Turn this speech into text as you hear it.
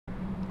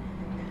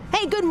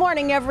Hey, good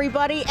morning,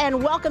 everybody,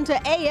 and welcome to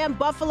AM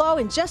Buffalo.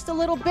 In just a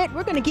little bit,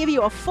 we're going to give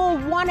you a full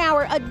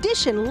 1-hour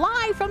edition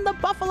live from the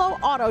Buffalo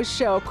Auto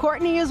Show.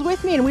 Courtney is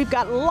with me, and we've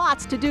got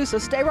lots to do, so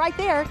stay right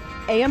there.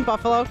 AM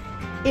Buffalo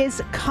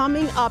is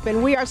coming up,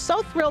 and we are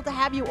so thrilled to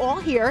have you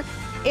all here.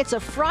 It's a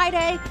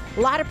Friday.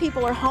 A lot of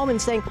people are home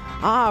and saying,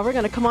 we're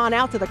going to come on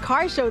out to the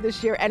car show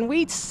this year, and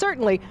we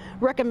certainly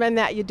recommend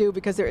that you do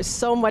because there is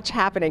so much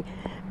happening.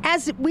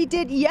 As we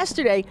did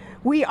yesterday,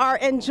 we are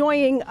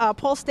enjoying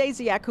Paul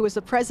Stasiak, who is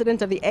the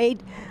president of the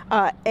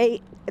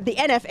NFADA.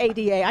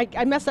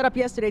 I messed that up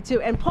yesterday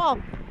too. And Paul,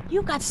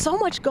 you've got so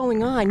much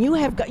going on. You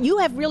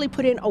have really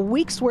put in a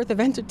week's worth of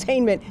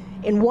entertainment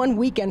in one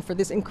weekend for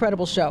this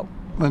incredible show.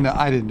 Linda,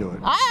 I didn't do it.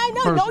 I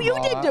know. No, you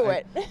did do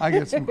it. I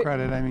get some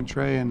credit. I mean,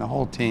 Trey and the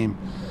whole team.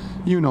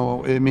 You know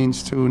what it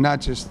means to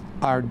not just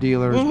our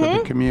dealers, but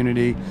the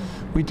community.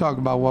 We talk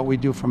about what we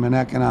do from an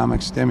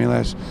economic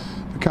stimulus.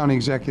 The county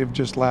executive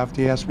just left.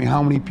 He asked me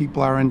how many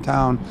people are in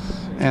town,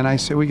 and I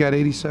said we got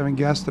 87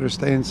 guests that are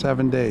staying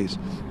 7 days.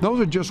 Those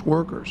are just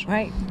workers.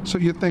 Right. So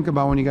you think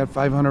about when you got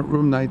 500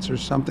 room nights or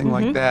something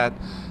like that,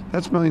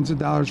 that's millions of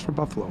dollars for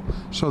Buffalo.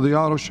 So the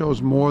auto show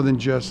is more than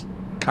just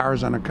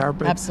cars on a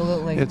carpet.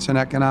 Absolutely. It's an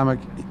economic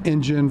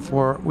engine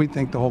for, we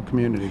think, the whole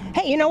community.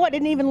 Hey, you know what?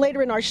 And even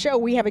later in our show,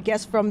 we have a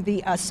guest from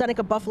the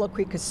Seneca Buffalo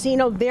Creek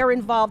Casino. They're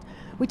involved.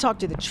 We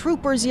talked to the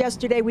troopers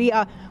yesterday.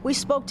 We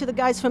spoke to the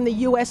guys from the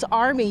U.S.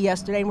 Army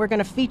yesterday, and we're going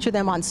to feature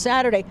them on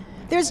Saturday.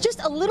 There's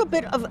just a little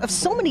bit of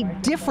so many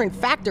different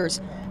factors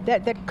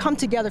that come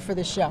together for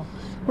this show.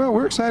 Well,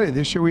 we're excited.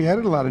 This year we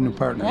added a lot of new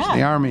partners. Yeah.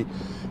 The Army.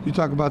 You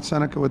talk about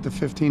Seneca with the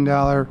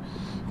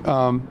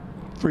 $15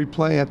 free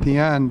play at the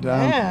end.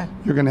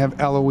 You're going to have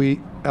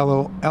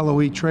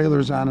LOE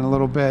trailers on in a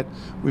little bit.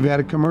 We've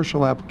added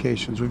commercial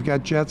applications. We've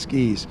got jet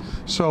skis.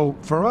 So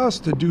for us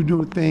to do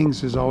new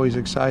things is always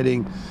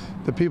exciting.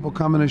 The people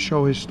coming to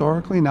show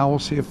historically, now we'll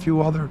see a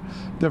few other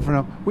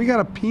different. We got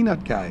a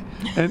peanut guy,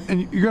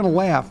 and you're going to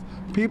laugh.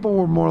 People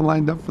were more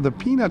lined up for the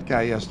peanut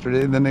guy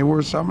yesterday than they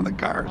were some of the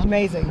cars.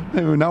 Amazing.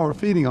 And now we're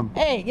feeding them.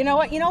 Hey, you know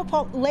what? You know,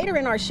 Paul, later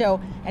in our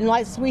show, and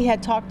as we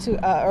had talked to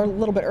a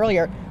little bit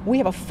earlier, we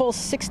have a full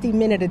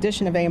 60-minute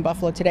edition of AM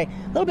Buffalo today.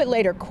 A little bit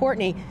later,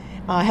 Courtney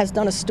has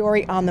done a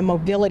story on the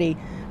mobility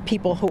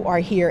people who are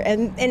here.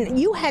 And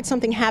you had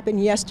something happen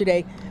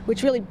yesterday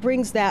which really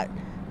brings that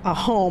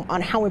home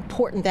on how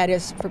important that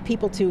is for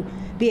people to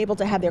be able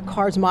to have their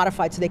cars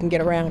modified so they can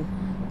get around.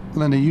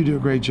 Linda, you do a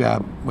great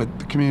job with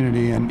the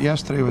community, and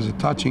yesterday was a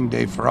touching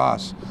day for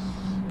us.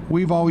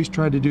 We've always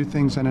tried to do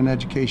things on an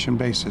education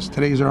basis.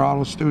 Today's our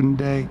auto student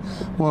day.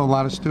 Well, a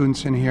lot of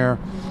students in here.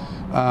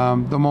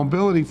 The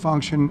mobility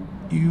function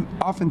you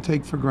often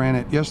take for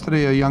granted.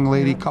 Yesterday, a young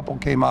lady couple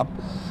came up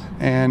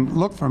and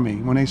looked for me.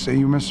 When they say,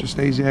 "You Mr.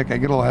 Stasiak," I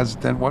get a little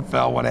hesitant. What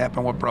fell? What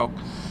happened? What broke?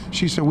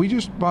 She said, "We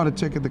just bought a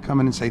ticket to come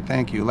in and say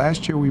thank you.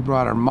 Last year we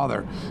brought our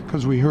mother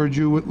because we heard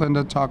you with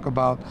Linda talk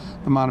about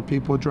the amount of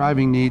people with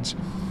driving needs."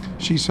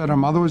 She said her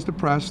mother was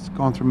depressed,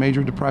 going through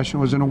major depression,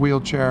 was in a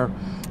wheelchair,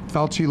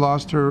 felt she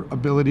lost her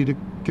ability to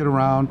get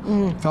around,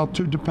 felt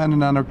too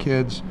dependent on her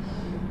kids.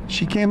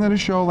 She came to the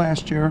show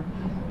last year.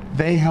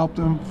 They helped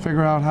them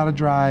figure out how to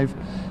drive.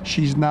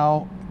 She's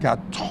now got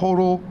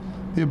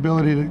the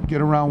ability to get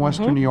around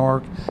Western New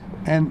York.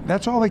 And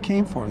that's all they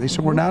came for. They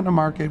said, we're not in the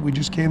market. We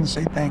just came to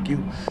say thank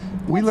you.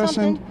 We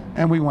listened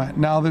and we went.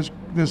 Now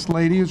this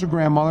lady is a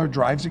grandmother,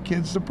 drives the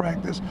kids to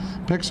practice,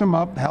 picks them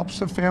up, helps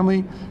the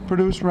family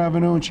produce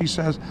revenue, and she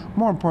says,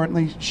 more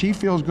importantly, she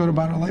feels good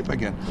about her life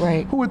again.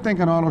 Right. Who would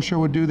think an auto show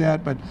would do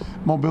that? But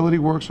Mobility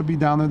Works will be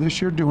down there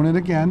this year doing it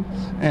again.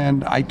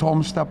 And I told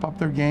them to step up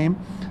their game,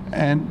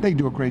 and they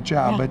do a great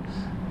job. But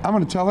I'm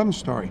going to tell them a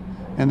story.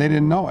 And they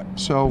didn't know it.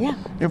 So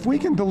if we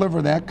can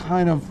deliver that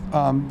kind of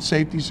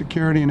safety,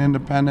 security, and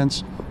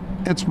independence,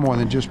 it's more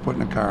than just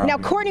putting a car out. Now,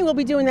 Courtney will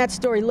be doing that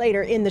story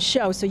later in the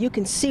show, so you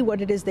can see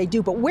what it is they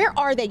do. But where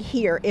are they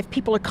here if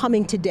people are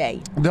coming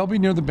today? They'll be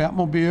near the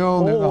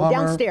Batmobile, near the Hummer,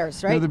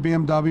 downstairs, right? near the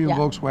BMW and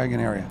Volkswagen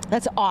area.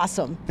 That's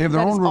awesome. They have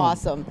their own room,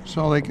 awesome.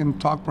 So they can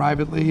talk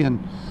privately,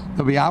 and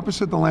they'll be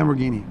opposite the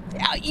Lamborghini.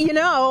 You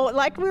know,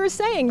 like we were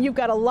saying, you've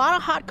got a lot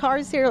of hot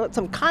cars here,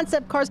 some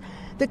concept cars.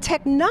 The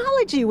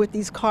technology with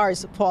these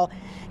cars, Paul,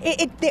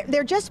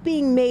 they're just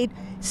being made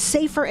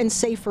safer and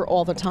safer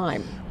all the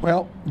time.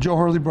 Well, Joe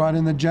Hurley brought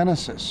in the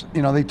Genesis.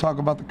 You know, they talk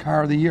about the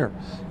car of the year.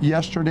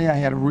 Yesterday, I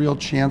had a real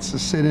chance to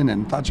sit in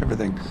and touch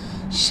everything.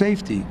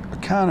 Safety,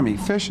 economy,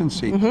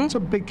 efficiency. It's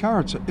a big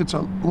car. It's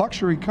a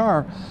luxury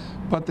car,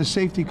 but the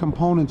safety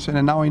components in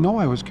it, now I know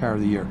I was car of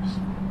the year.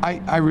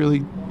 I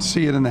really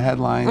see it in the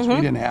headlines. We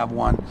didn't have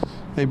one.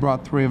 They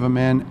brought 3 of them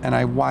in, and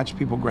I watched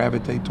people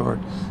gravitate toward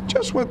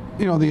just what,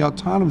 you know, the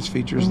autonomous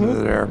features that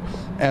are there,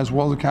 as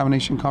well as the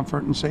combination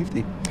comfort and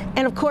safety.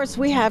 And of course,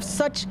 we have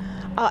such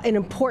an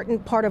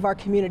important part of our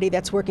community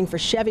that's working for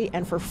Chevy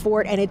and for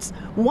Ford, and it's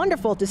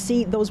wonderful to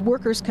see those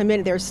workers come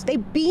in. They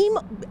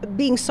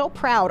being so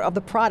proud of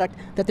the product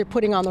that they're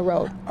putting on the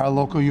road. Our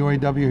local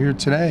UAW here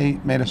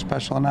today made a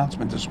special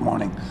announcement this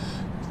morning.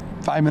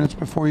 5 minutes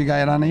before you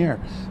got on the air.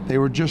 They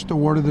were just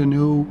awarded the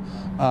new,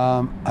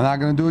 I'm not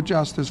going to do it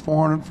justice,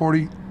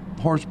 440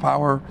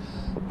 horsepower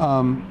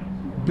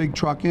big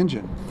truck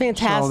engine.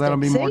 Fantastic. So that'll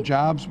be See? more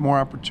jobs, more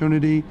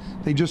opportunity.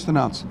 They just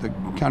announced it. The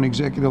county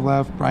executive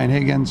left, Brian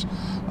Higgins.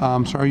 So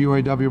our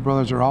UAW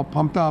brothers are all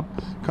pumped up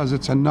because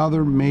it's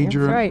another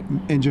major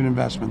engine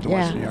investment to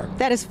Western New York.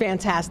 That is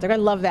fantastic. I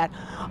love that.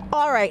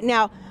 All right,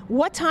 now,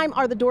 what time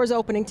are the doors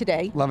opening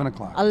today? 11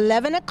 o'clock.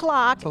 11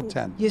 o'clock. Till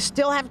 10. You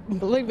still have,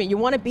 believe me, you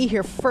want to be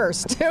here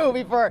first, too,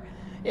 before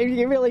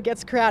it really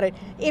gets crowded.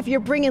 If you're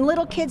bringing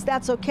little kids,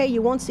 that's okay.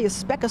 You won't see a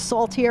speck of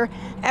salt here.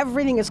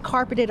 Everything is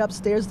carpeted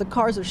upstairs. The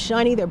cars are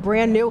shiny. They're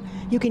brand new.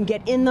 You can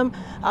get in them.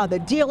 The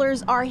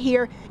dealers are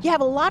here. You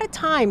have a lot of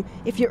time,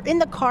 if you're in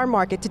the car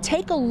market, to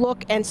take a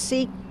look and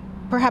see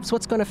perhaps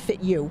what's going to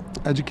fit you.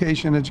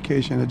 Education,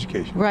 education,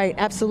 education. Right,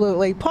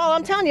 absolutely. Paul,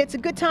 I'm telling you, it's a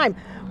good time.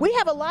 We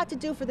have a lot to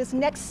do for this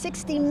next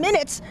 60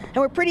 minutes, and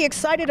we're pretty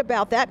excited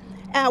about that.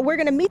 We're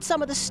going to meet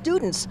some of the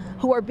students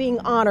who are being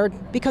honored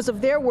because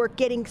of their work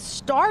getting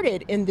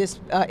started in this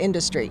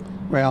industry.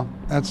 Well,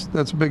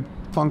 that's a big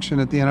function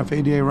that the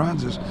NFADA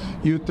runs, is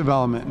youth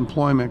development,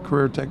 employment,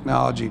 career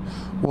technology.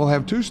 We'll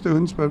have 2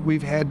 students, but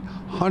we've had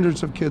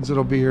hundreds of kids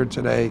that'll be here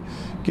today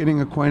getting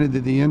acquainted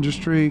to the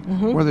industry,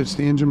 whether it's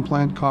the engine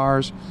plant,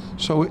 cars.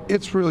 So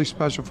it's really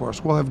special for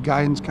us. We'll have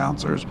guidance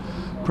counselors,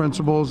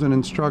 principals and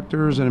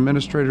instructors and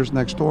administrators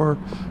next door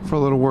for a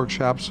little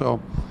workshop.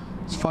 So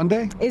it's a fun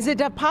day. Is it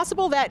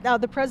possible that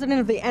the president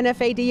of the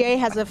NFADA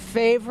has a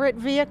favorite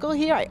vehicle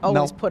here? I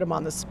always put him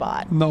on the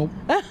spot. No.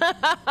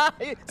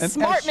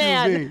 Smart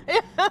man.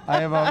 I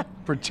have a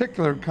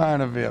particular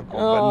kind of vehicle,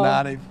 but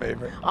not a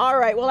favorite. All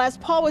right. Well, as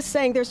Paul was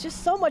saying, there's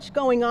just so much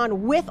going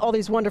on with all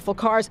these wonderful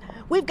cars.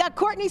 We've got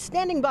Courtney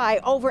standing by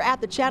over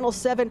at the Channel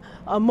 7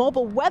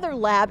 Mobile Weather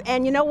Lab.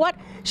 And you know what?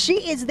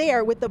 She is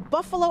there with the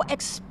Buffalo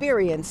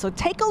Experience. So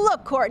take a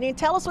look, Courtney, and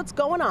tell us what's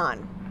going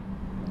on.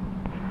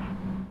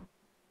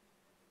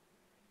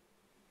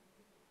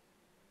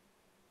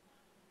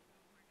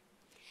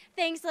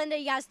 Thanks, Linda.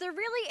 Yes, there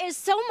really is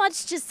so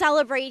much to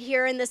celebrate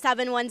here in the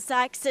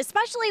 716,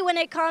 especially when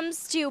it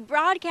comes to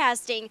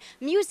broadcasting,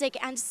 music,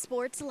 and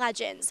sports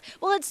legends.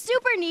 Well, it's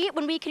super neat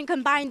when we can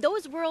combine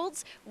those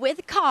worlds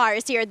with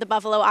cars here at the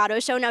Buffalo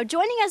Auto Show. Now,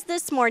 joining us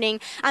this morning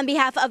on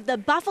behalf of the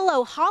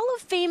Buffalo Hall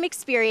of Fame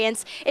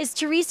Experience is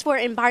Therese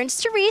Fortin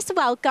Barnes. Therese,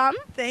 welcome.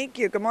 Thank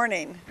you. Good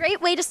morning.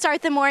 Great way to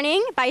start the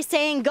morning by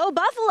saying go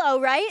Buffalo,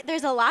 right?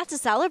 There's a lot to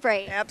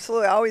celebrate.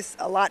 Absolutely. Always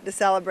a lot to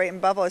celebrate in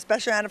Buffalo,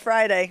 especially on a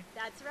Friday.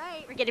 That's right.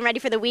 We're getting ready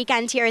for the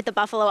weekend here at the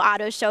Buffalo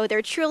Auto Show.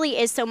 There truly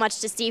is so much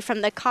to see from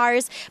the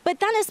cars,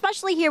 but then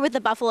especially here with the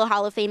Buffalo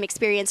Hall of Fame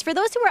Experience. For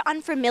those who are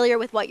unfamiliar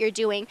with what you're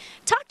doing,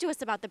 talk to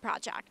us about the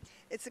project.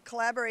 It's a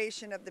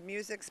collaboration of the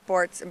Music,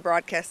 Sports, and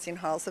Broadcasting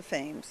Halls of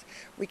Fames.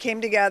 We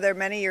came together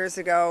many years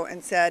ago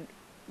and said,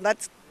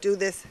 let's do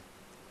this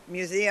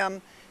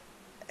museum,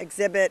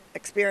 exhibit,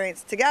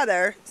 experience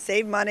together,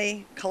 save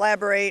money,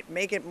 collaborate,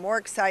 make it more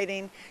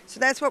exciting. So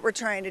that's what we're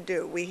trying to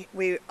do.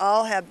 We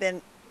all have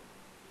been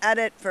at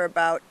it for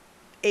about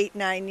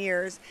 8-9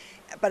 years,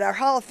 but our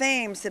Hall of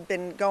Fames have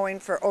been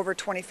going for over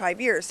 25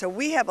 years. So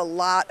we have a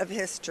lot of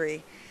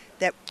history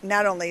that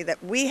not only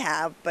that we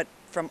have, but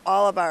from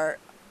all of our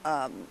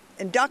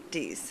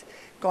inductees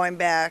going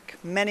back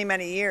many,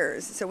 many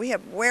years. So we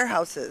have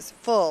warehouses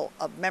full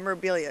of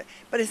memorabilia,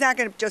 but it's not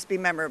going to just be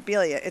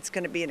memorabilia, it's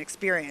going to be an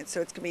experience.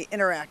 So it's going to be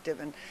interactive,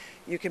 and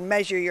you can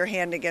measure your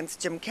hand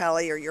against Jim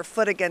Kelly or your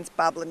foot against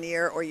Bob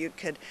Lanier, or you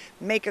could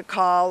make a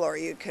call, or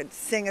you could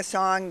sing a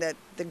song that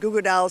the Goo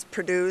Goo Dolls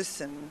produce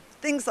and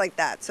things like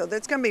that. So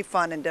that's going to be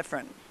fun and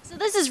different. So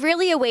this is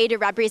really a way to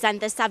represent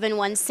the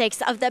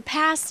 716 of the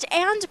past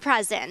and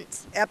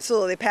present.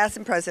 Absolutely, past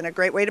and present, a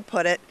great way to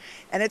put it.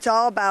 And it's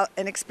all about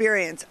an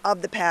experience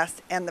of the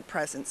past and the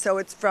present. So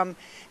it's from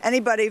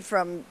anybody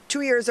from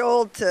 2 years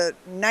old to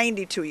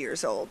 92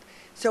 years old.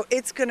 So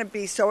it's going to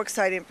be so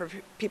exciting for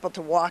people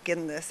to walk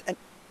in this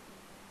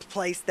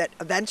place that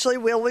eventually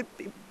will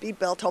be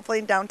built, hopefully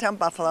in downtown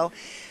Buffalo.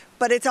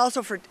 But it's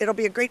also it'll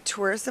be a great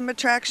tourism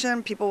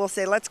attraction. People will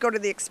say, let's go to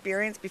the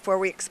experience before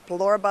we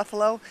explore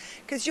Buffalo,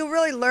 because you'll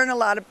really learn a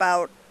lot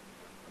about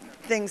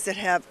things that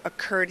have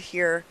occurred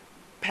here,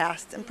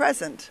 past and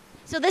present.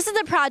 So this is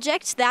a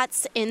project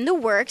that's in the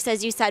works,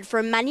 as you said,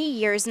 for many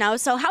years now.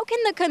 So how can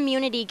the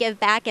community give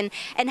back and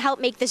help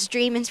make this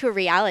dream into a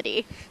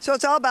reality? So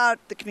it's all about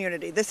the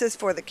community. This is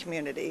for the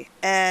community,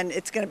 and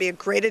it's going to be a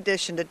great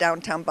addition to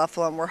downtown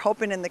Buffalo, and we're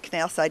hoping in the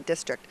Canal Side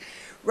District.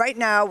 Right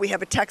now, we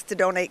have a text to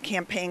donate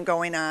campaign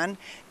going on,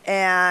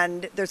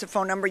 and there's a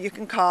phone number you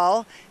can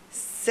call,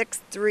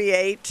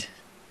 638.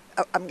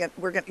 Oh,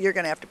 you're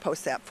going to have to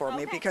post that for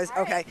me because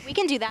right. We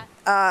can do that.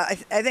 I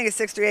think it's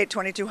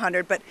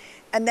 638-2200,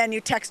 and then you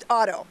text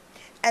auto,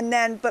 and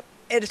then but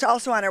it's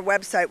also on our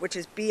website, which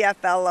is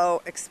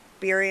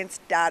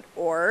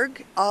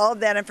bfloexperience.org. All of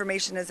that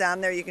information is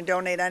on there. You can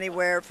donate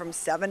anywhere from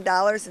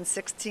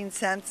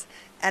 $7.16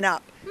 and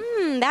up.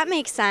 That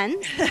makes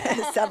sense.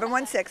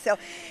 716. So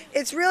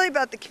it's really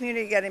about the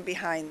community getting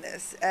behind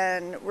this,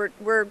 and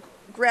we're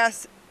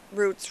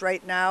roots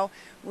right now.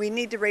 We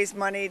need to raise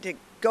money to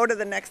go to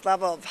the next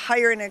level of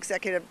hiring an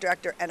executive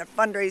director and a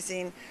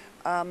fundraising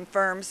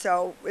firm.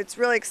 So it's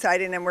really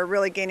exciting, and we're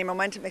really gaining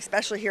momentum,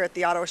 especially here at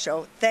the auto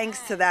show. Thanks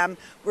to them,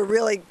 we're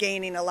really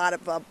gaining a lot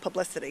of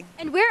publicity.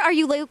 And where are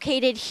you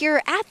located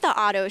here at the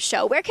auto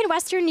show? Where can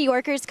Western New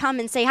Yorkers come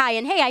and say hi?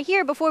 And hey, I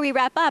hear before we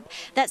wrap up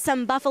that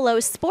some Buffalo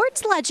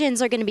sports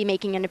legends are going to be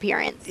making an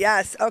appearance.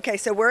 Yes. Okay,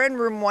 so we're in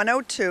room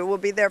 102. We'll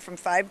be there from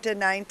 5 to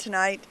 9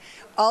 tonight,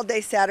 all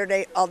day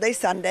Saturday, all day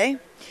Sunday.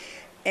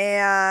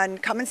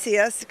 And come and see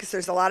us, because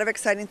there's a lot of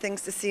exciting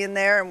things to see in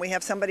there, and we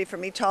have somebody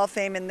from each Hall of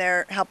Fame in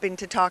there helping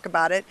to talk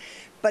about it.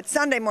 But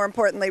Sunday, more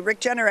importantly,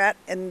 Rick Jenneret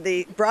in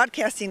the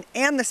Broadcasting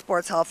and the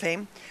Sports Hall of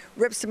Fame,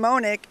 Rip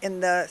Simonik in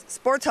the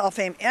Sports Hall of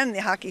Fame and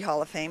the Hockey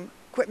Hall of Fame,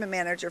 equipment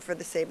manager for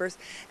the Sabres,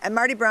 and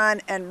Marty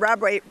Braun and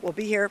Rob Wright will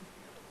be here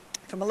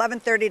from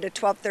 11:30 to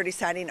 12:30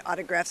 signing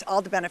autographs,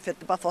 all to benefit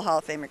the Buffalo Hall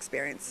of Fame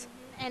experience.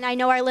 And I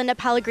know our Linda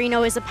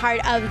Pellegrino is a part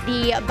of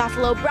the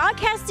Buffalo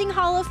Broadcasting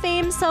Hall of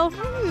Fame, so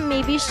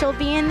maybe she'll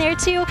be in there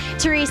too.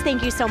 Therese,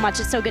 thank you so much.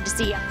 It's so good to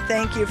see you.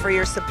 Thank you for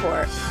your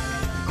support.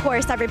 Of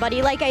course,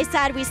 everybody. Like I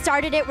said, we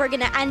started it. We're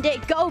going to end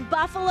it. Go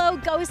Buffalo.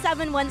 Go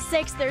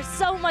 716. There's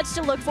so much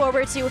to look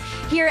forward to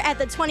here at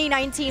the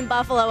 2019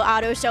 Buffalo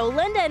Auto Show.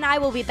 Linda and I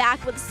will be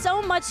back with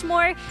so much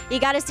more. You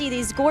got to see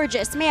these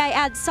gorgeous, may I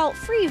add,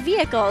 salt-free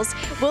vehicles.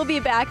 We'll be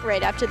back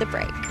right after the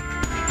break.